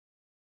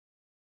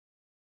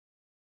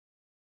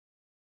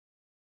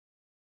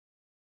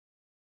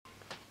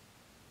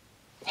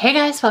Hey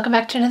guys, welcome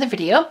back to another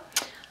video.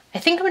 I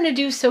think I'm going to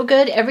do so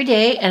good every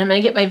day, and I'm going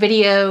to get my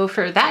video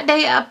for that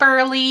day up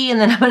early,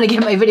 and then I'm going to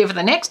get my video for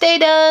the next day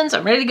done, so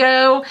I'm ready to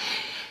go.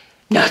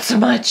 Not so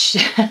much.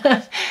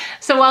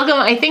 So welcome.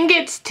 I think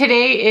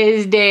today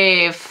is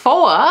day 4,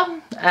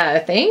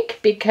 I think,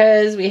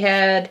 because we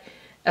had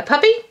a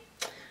puppy,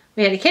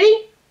 we had a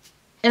kitty,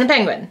 and a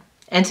penguin.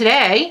 And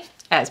today,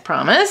 as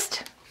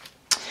promised,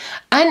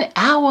 an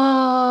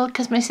owl,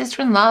 because my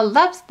sister-in-law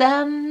loves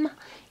them.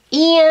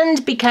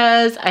 And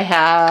because I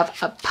have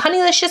a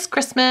Punnylicious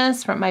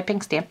Christmas from my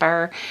pink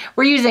stamper,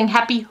 we're using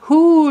Happy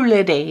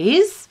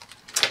Holidays.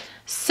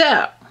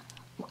 So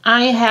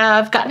I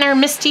have gotten our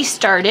Misty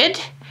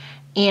started,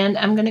 and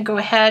I'm going to go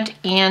ahead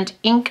and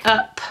ink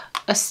up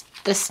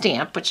the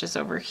stamp, which is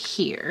over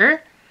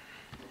here.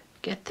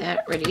 Get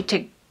that ready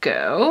to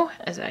go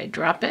as I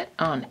drop it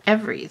on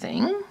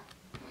everything.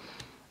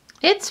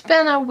 It's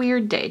been a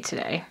weird day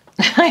today.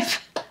 I've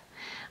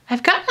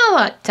gotten a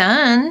lot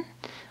done.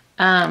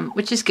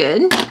 Which is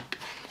good,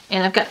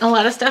 and I've gotten a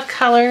lot of stuff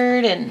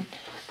colored, and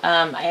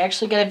I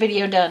actually got a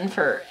video done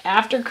for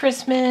after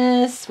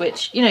Christmas,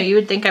 which, you know, you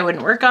would think I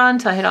wouldn't work on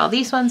until I had all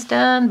these ones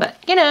done, but,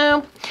 you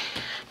know, I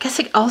guess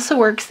it also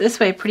works this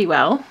way pretty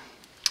well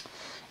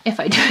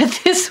if I do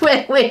it this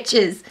way, which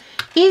is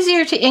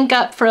easier to ink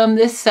up from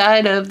this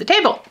side of the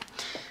table.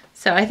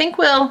 So I think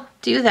we'll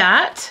do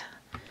that.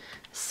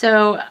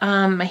 So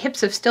my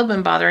hips have still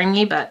been bothering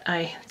me, but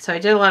so I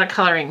did a lot of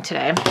coloring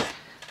today.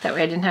 That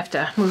way I didn't have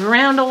to move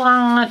around a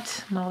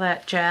lot and all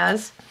that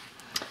jazz.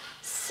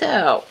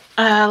 So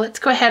let's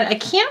go ahead. I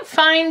can't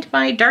find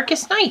my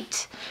Darkest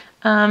Night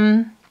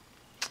ink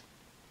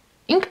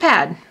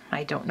pad.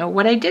 I don't know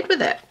what I did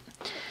with it.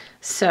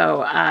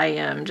 So I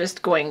am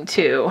just going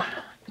to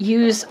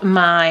use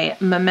my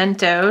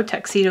Memento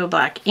Tuxedo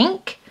Black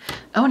ink.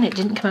 Oh, and it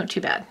didn't come out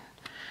too bad.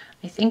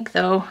 I think,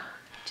 though, I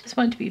just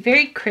want it to be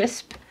very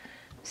crisp.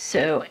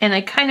 So, and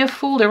I kind of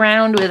fooled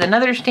around with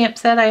another stamp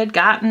set I had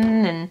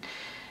gotten, and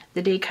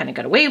the day kind of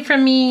got away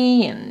from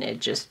me, and it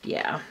just,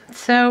 yeah.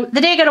 So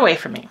the day got away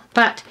from me,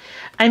 but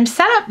I'm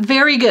set up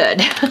very good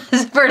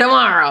for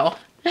tomorrow.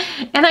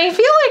 And I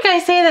feel like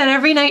I say that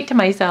every night to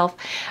myself.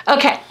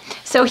 Okay,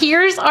 so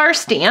here's our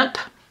stamp.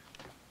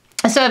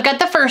 So I've got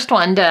the first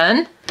one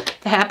done,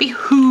 the Happy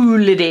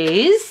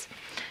Holidays.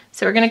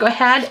 So we're gonna go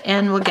ahead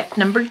and we'll get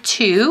number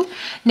 2.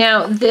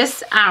 Now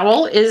this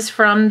owl is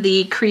from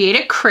the Create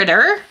a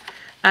Critter.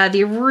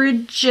 The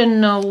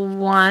original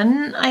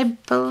one, I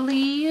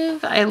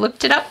believe. I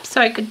looked it up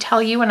so I could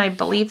tell you, and I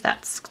believe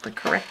that's the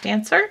correct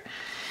answer.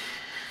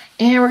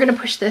 And we're gonna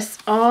push this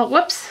all,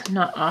 whoops,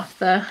 not off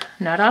the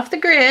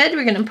grid.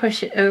 We're gonna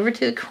push it over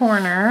to the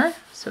corner,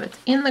 so it's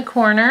in the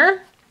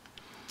corner.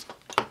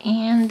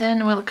 And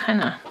then we'll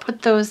kind of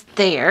put those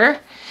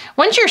there.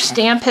 Once your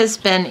stamp has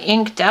been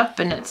inked up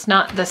and it's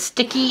not the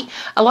sticky,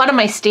 a lot of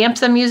my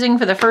stamps I'm using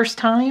for the first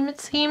time,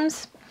 it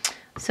seems.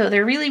 So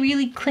they're really,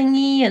 really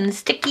clingy and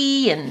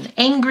sticky and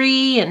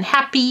angry and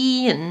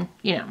happy, and,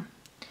 you know,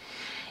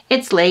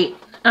 it's late.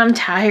 I'm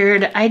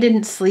tired. I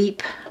didn't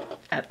sleep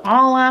at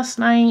all last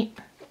night.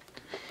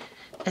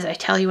 As I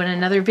tell you in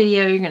another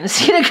video you're going to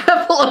see in a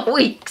couple of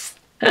weeks.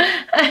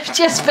 I've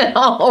just been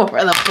all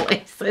over the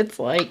place. It's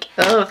like,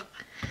 ugh.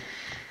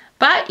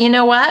 But you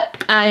know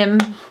what? I am,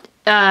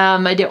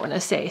 I don't want to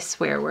say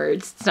swear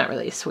words. It's not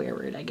really a swear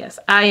word, I guess.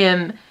 I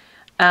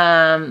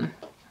am,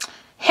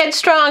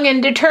 headstrong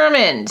and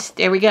determined,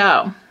 there we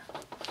go,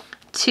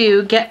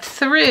 to get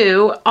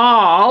through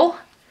all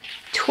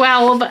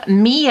 12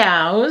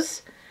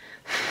 meows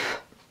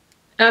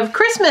of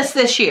Christmas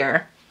this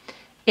year.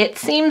 It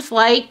seems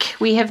like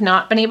we have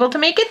not been able to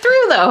make it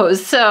through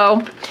those,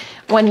 so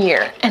 1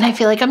 year. And I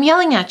feel like I'm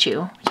yelling at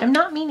you, which I'm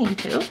not meaning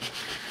to.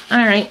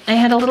 All right, I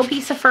had a little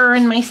piece of fur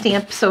in my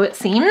stamp, so it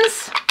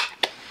seems,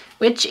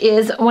 which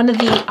is one of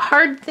the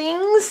hard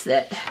things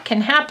that can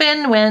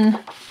happen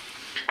when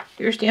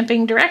you're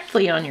stamping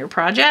directly on your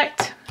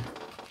project.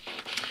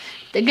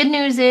 The good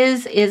news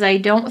is I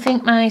don't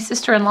think my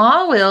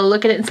sister-in-law will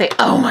look at it and say,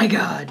 oh my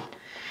God,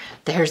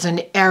 there's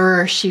an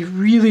error. She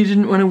really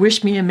didn't want to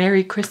wish me a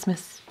Merry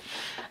Christmas.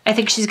 I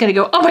think she's gonna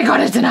go, oh my God,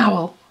 it's an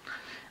owl.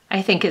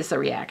 I think is the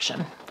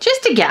reaction.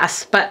 Just a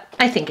guess, but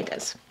I think it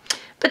is.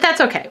 But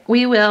that's okay.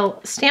 We will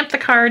stamp the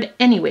card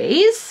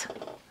anyways.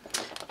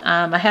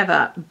 I have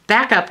a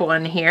backup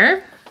one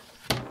here.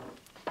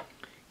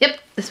 Yep,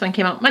 this one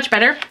came out much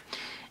better.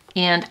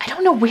 And I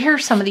don't know where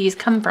some of these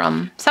come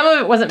from. Some of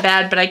it wasn't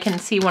bad, but I can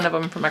see one of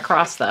them from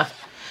across the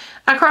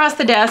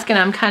desk, and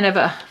I'm kind of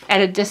at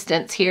a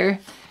distance here.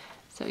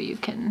 So you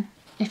can,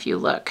 if you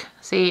look,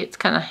 see it's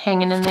kind of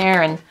hanging in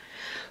there, and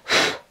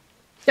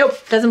nope,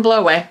 doesn't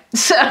blow away.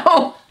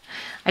 So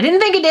I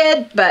didn't think it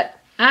did, but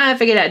I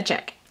figured I'd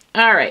check.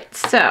 All right,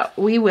 so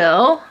we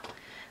will,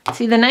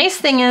 see, the nice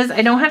thing is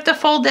I don't have to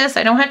fold this.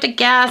 I don't have to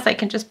gas. I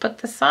can just put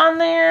this on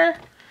there,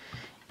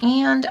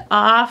 and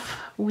off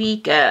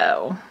we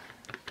go.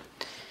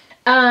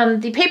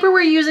 The paper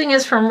we're using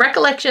is from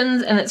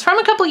Recollections, and it's from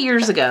a couple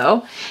years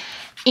ago.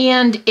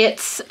 And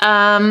it's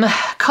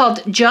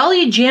called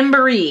Jolly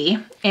Jamboree,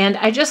 and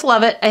I just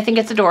love it. I think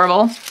it's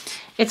adorable.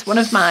 It's one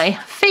of my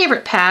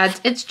favorite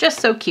pads. It's just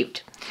so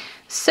cute.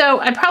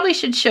 So I probably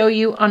should show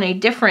you on a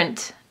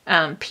different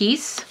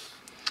piece,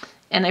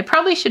 and I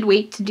probably should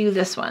wait to do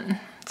this one.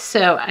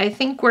 So I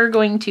think we're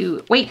going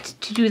to wait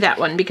to do that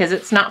one because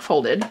it's not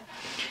folded,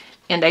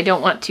 and I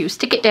don't want to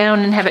stick it down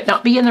and have it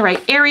not be in the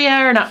right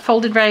area or not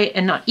folded right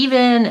and not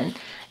even, and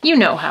you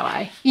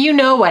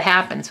know what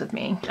happens with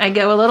me. I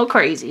go a little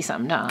crazy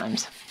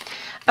sometimes.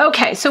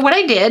 Okay, so what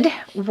I did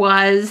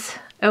was,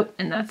 oh,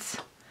 and that's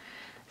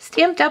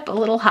stamped up a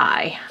little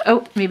high.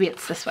 Oh, maybe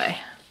it's this way.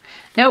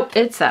 Nope,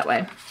 it's that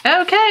way.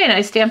 Okay, and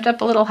I stamped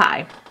up a little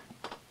high.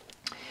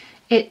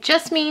 It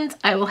just means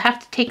I will have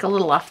to take a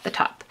little off the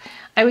top.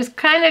 I was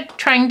kind of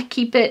trying to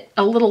keep it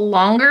a little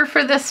longer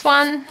for this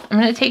one. I'm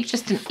going to take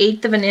just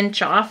 1/8 of an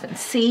inch off and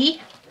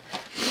see.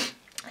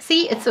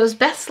 See, it's those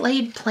best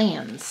laid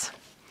plans.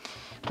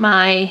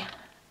 My,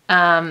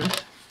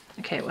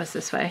 okay, it was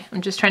this way.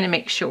 I'm just trying to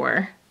make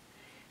sure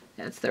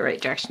that's the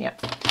right direction.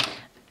 Yep.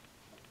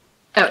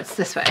 Oh, it's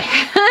this way.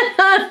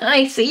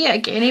 I see, I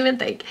can't even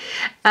think.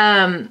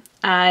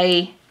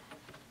 My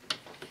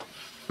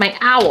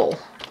owl,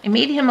 I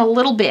made him a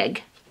little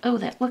big. Oh,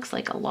 that looks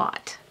like a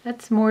lot.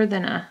 That's more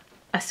than a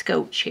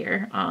scotch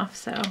here off,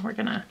 so we're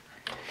gonna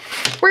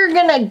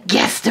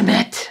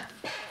guesstimate.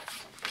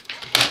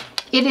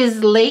 It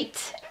is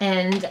late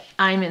and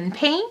I'm in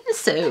pain,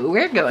 so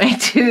we're going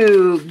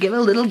to give a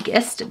little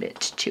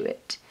guesstimate to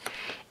it.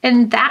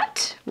 And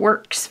that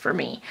works for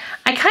me.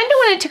 I kind of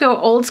wanted to go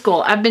old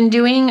school. I've been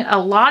doing a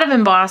lot of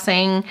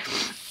embossing,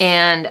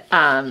 and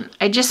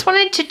I just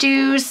wanted to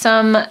do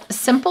some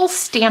simple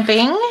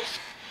stamping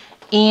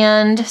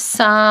and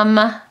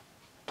some,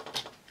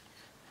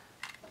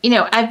 you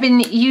know, I've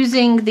been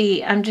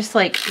using I'm just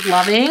like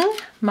loving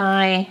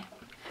my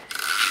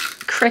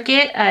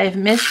Cricut. I've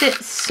missed it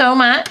so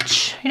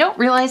much. You don't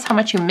realize how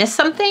much you miss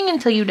something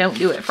until you don't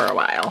do it for a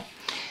while.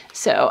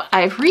 So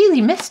I've really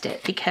missed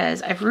it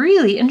because I've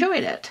really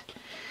enjoyed it.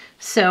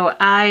 So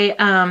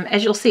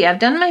as you'll see, I've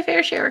done my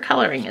fair share of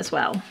coloring as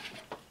well.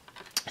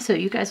 So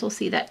you guys will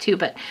see that too.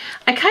 But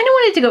I kind of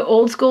wanted to go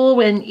old school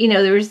when, you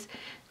know, there was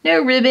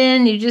no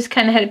ribbon. You just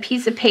kind of had a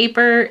piece of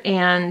paper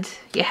and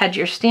you had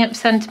your stamp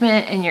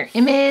sentiment and your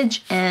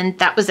image, and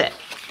that was it.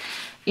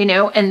 You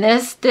know, and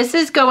this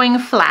is going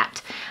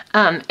flat.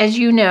 As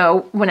you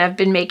know, when I've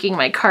been making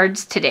my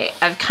cards today,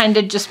 I've kind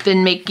of just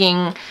been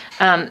making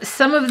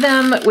some of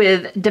them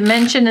with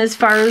dimension as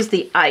far as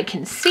the eye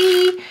can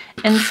see,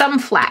 and some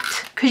flat,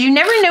 because you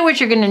never know what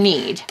you're going to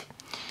need.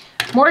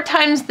 More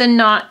times than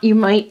not, you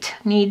might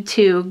need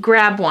to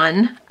grab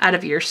one out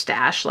of your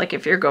stash, like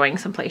if you're going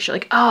someplace, you're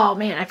like, oh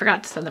man, I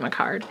forgot to send them a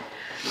card.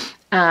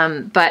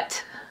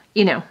 But,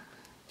 you know,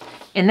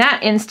 in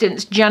that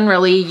instance,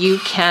 generally you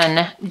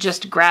can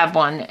just grab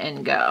one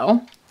and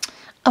go.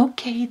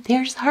 Okay,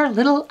 there's our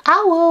little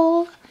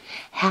owl.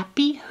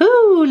 Happy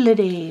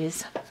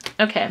holidays.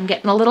 Okay, I'm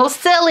getting a little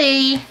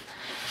silly.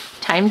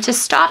 Time to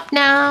stop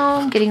now.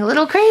 I'm getting a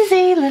little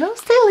crazy, a little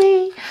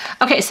silly.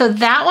 Okay, so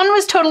that one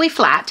was totally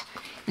flat.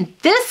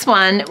 This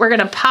one, we're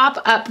gonna pop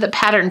up the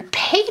pattern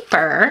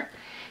paper,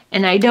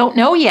 and I don't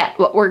know yet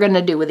what we're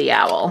gonna do with the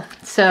owl.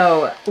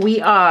 So we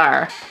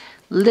are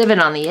living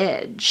on the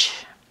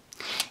edge.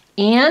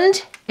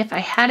 And if I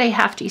had a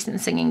half decent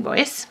singing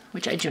voice,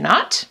 which I do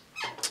not,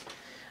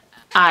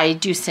 I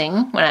do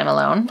sing when I'm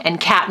alone, and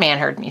Catman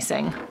heard me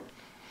sing.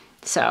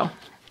 So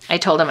I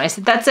told him, I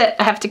said, that's it,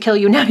 I have to kill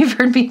you now you've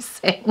heard me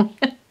sing.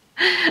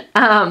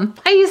 I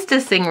used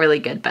to sing really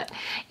good, but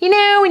you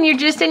know, when you're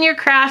just in your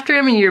craft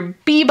room and you're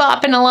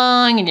bebopping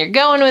along and you're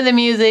going with the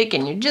music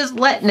and you're just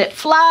letting it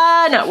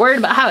fly, not worried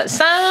about how it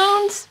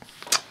sounds,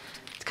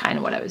 it's kind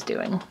of what I was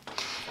doing.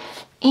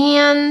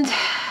 And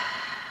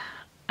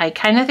I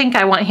kind of think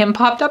I want him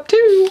popped up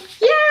too.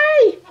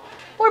 Yay!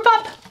 More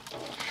pop.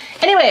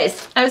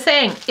 Anyways, I was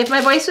saying, if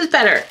my voice was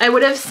better, I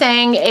would have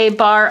sang a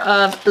bar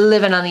of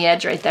Living on the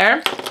Edge right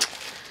there.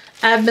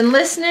 I've been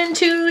listening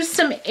to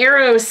some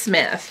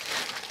Aerosmith.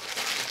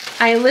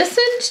 I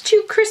listened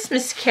to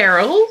Christmas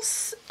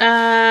carols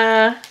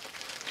one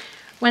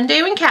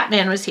day when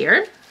Catman was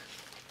here,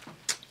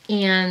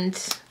 and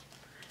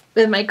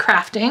with my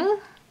crafting,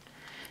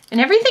 and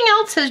everything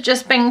else has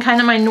just been kind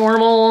of my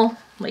normal,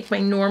 like my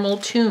normal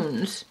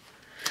tunes.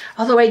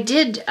 Although I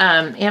did,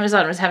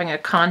 Amazon was having a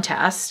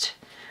contest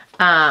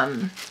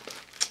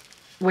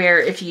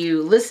where if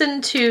you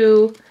listen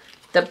to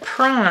the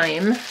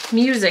Prime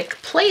Music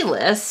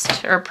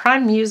playlist, or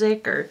Prime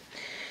Music, or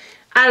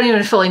I don't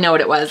even fully know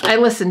what it was. I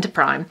listened to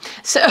Prime,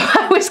 so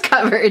I was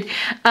covered.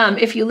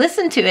 If you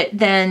listen to it,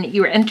 then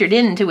you were entered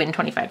in to win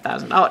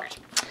 $25,000.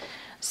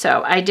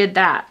 So I did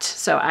that.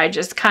 So I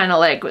just kind of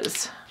like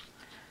was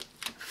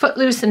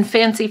footloose and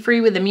fancy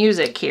free with the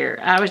music here.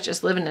 I was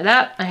just living it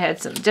up. I had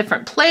some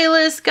different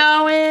playlists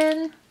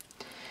going.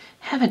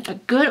 Having a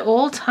good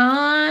old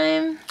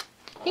time. You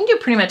can do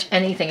pretty much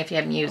anything if you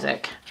have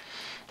music.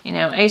 You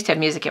know, I used to have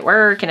music at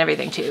work and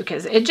everything too,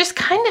 because it just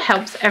kind of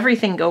helps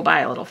everything go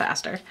by a little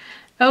faster.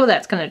 Oh,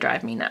 that's gonna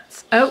drive me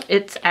nuts. Oh,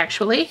 it's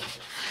actually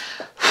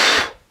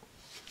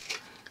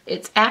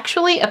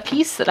a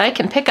piece that I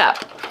can pick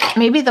up.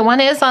 Maybe the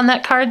one is on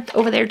that card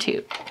over there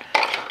too.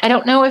 I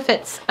don't know if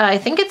it's, I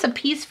think it's a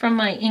piece from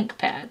my ink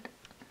pad.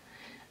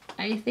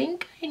 I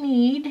think I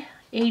need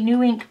a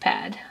new ink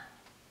pad.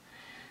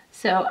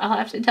 So I'll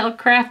have to tell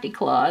Crafty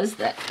Claus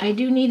that I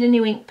do need a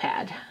new ink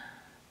pad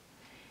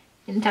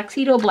in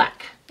Tuxedo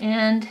Black.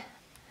 And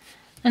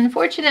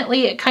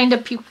unfortunately, it kind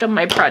of puked on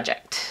my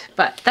project,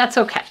 but that's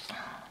okay.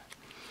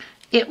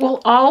 It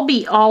will all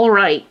be all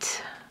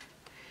right.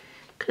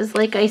 Because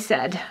like I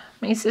said,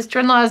 my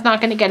sister-in-law is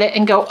not going to get it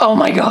and go, oh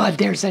my God,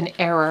 there's an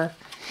error.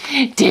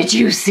 Did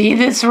you see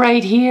this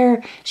right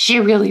here? She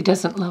really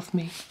doesn't love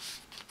me.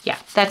 Yeah,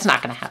 that's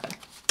not going to happen.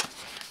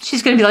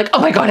 She's going to be like,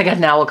 oh my God, I got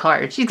an owl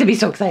card. She's going to be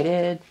so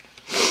excited.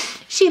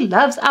 She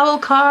loves owl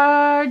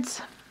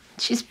cards.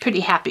 She's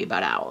pretty happy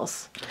about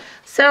owls.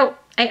 So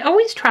I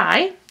always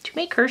try to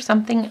make her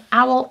something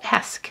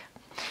owl-esque.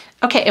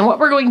 Okay, and what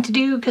we're going to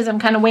do, because I'm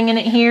kind of winging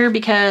it here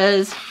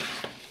because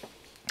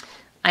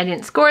I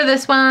didn't score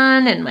this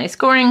one, and my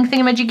scoring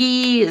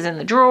thingamajiggy is in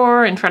the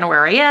drawer in front of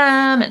where I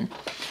am, and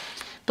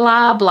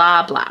blah,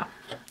 blah, blah.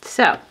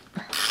 So,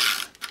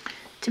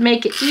 to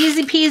make it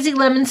easy peasy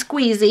lemon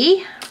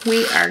squeezy,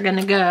 we are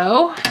gonna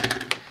go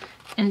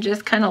and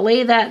just kind of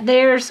lay that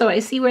there so I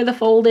see where the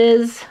fold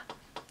is.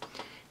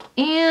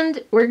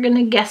 And we're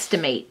gonna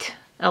guesstimate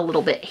a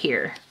little bit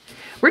here.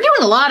 We're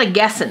doing a lot of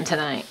guessing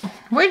tonight.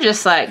 We're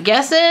just like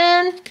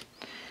guessing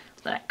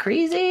like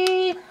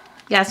crazy.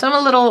 Yeah, so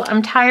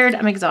I'm tired,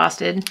 I'm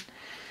exhausted.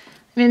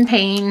 I'm in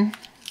pain.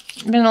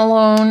 I've been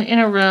alone in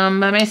a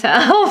room by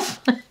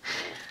myself,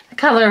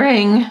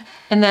 coloring.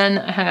 And then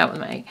I hung out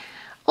with my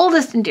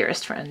oldest and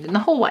dearest friend in the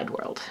whole wide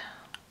world.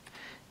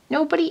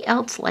 Nobody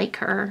else like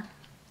her.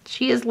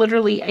 She is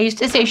literally, I used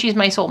to say she's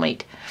my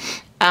soulmate.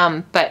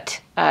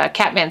 But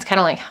Catman's kind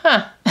of like,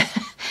 huh.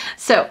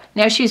 So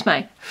now she's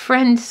my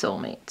friend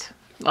soulmate.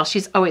 Well,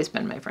 she's always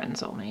been my friend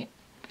soulmate.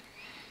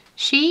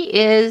 She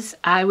is,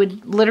 I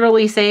would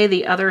literally say,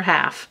 the other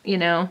half. You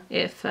know,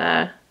 if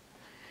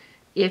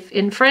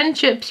in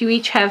friendships you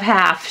each have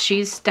half,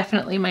 she's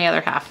definitely my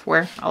other half.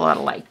 We're a lot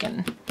alike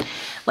and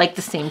like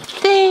the same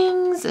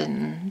things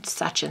and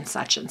such and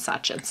such and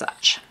such and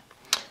such.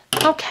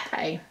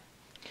 Okay,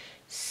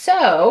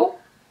 so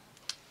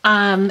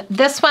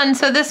this one,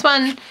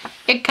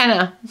 it kind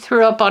of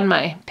threw up on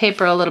my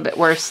paper a little bit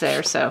worse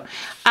there, so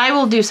I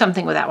will do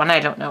something with that one. I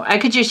don't know. I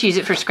could just use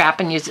it for scrap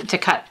and use it to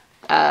cut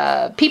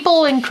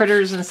people and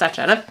critters and such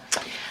out of.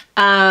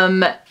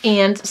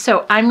 And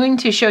so I'm going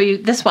to show you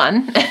this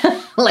one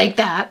like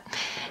that,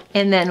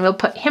 and then we'll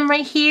put him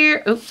right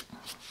here. Oops.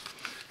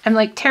 I'm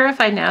like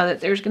terrified now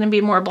that there's going to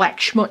be more black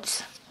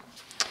schmutz.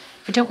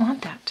 I don't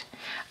want that.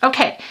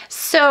 Okay,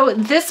 so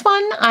this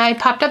one, I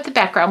popped up the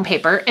background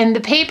paper, and the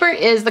paper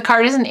is, the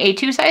card is an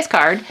A2 size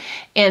card,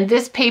 and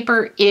this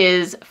paper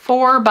is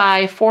 4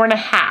 by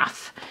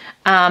 4.5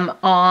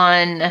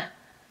 on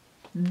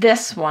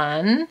this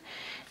one,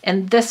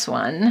 and this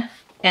one,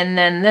 and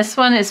then this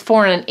one is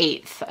 4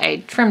 1/8. I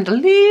trimmed a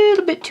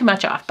little bit too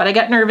much off, but I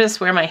got nervous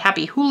where my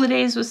Happy Hula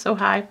Days was so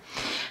high.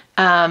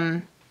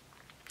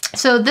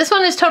 So this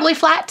one is totally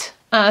flat,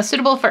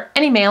 suitable for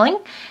any mailing.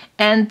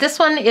 And this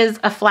one is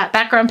a flat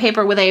background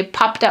paper with a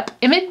popped up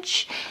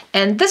image.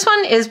 And this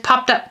one is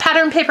popped up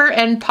pattern paper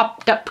and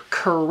popped up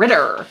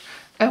critter.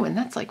 Oh, and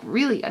that's like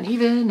really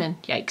uneven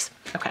and yikes.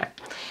 Okay.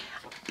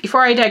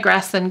 Before I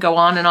digress and go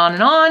on and on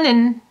and on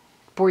and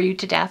bore you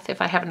to death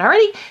if I haven't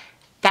already,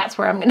 that's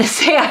where I'm going to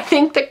say I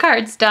think the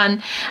card's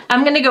done.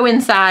 I'm going to go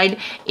inside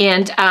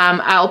and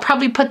I'll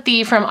probably put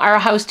the From Our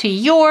House to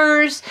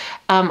Yours,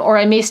 or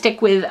I may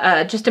stick with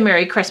just a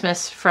Merry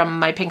Christmas from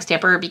my pink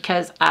stamper,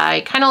 because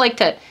I kind of like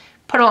to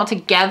put them all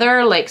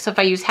together. Like, so if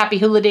I use Happy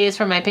Hula Days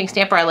for my pink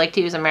stamper, I like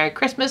to use a Merry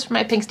Christmas for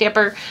my pink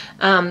stamper,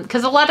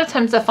 because a lot of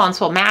times the fonts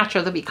will match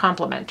or they'll be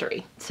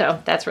complementary.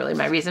 So that's really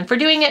my reason for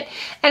doing it.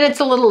 And it's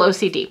a little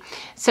OCD.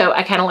 So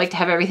I kind of like to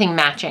have everything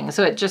matching.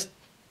 So it just,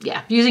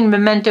 yeah, using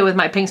Memento with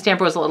my pink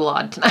stamper was a little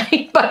odd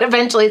tonight, but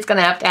eventually it's going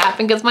to have to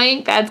happen because my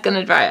ink pad's going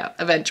to dry out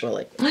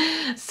eventually.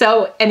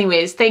 So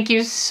anyways, thank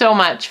you so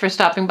much for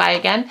stopping by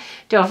again.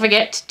 Don't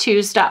forget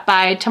to stop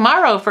by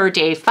tomorrow for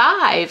day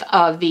 5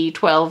 of the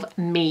 12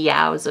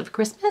 Meows of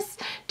Christmas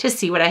to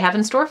see what I have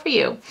in store for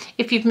you.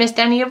 If you've missed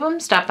any of them,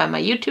 stop by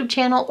my YouTube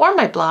channel or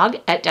my blog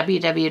at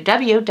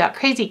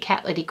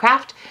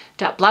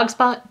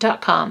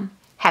www.crazycatladycraft.blogspot.com.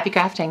 Happy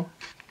crafting.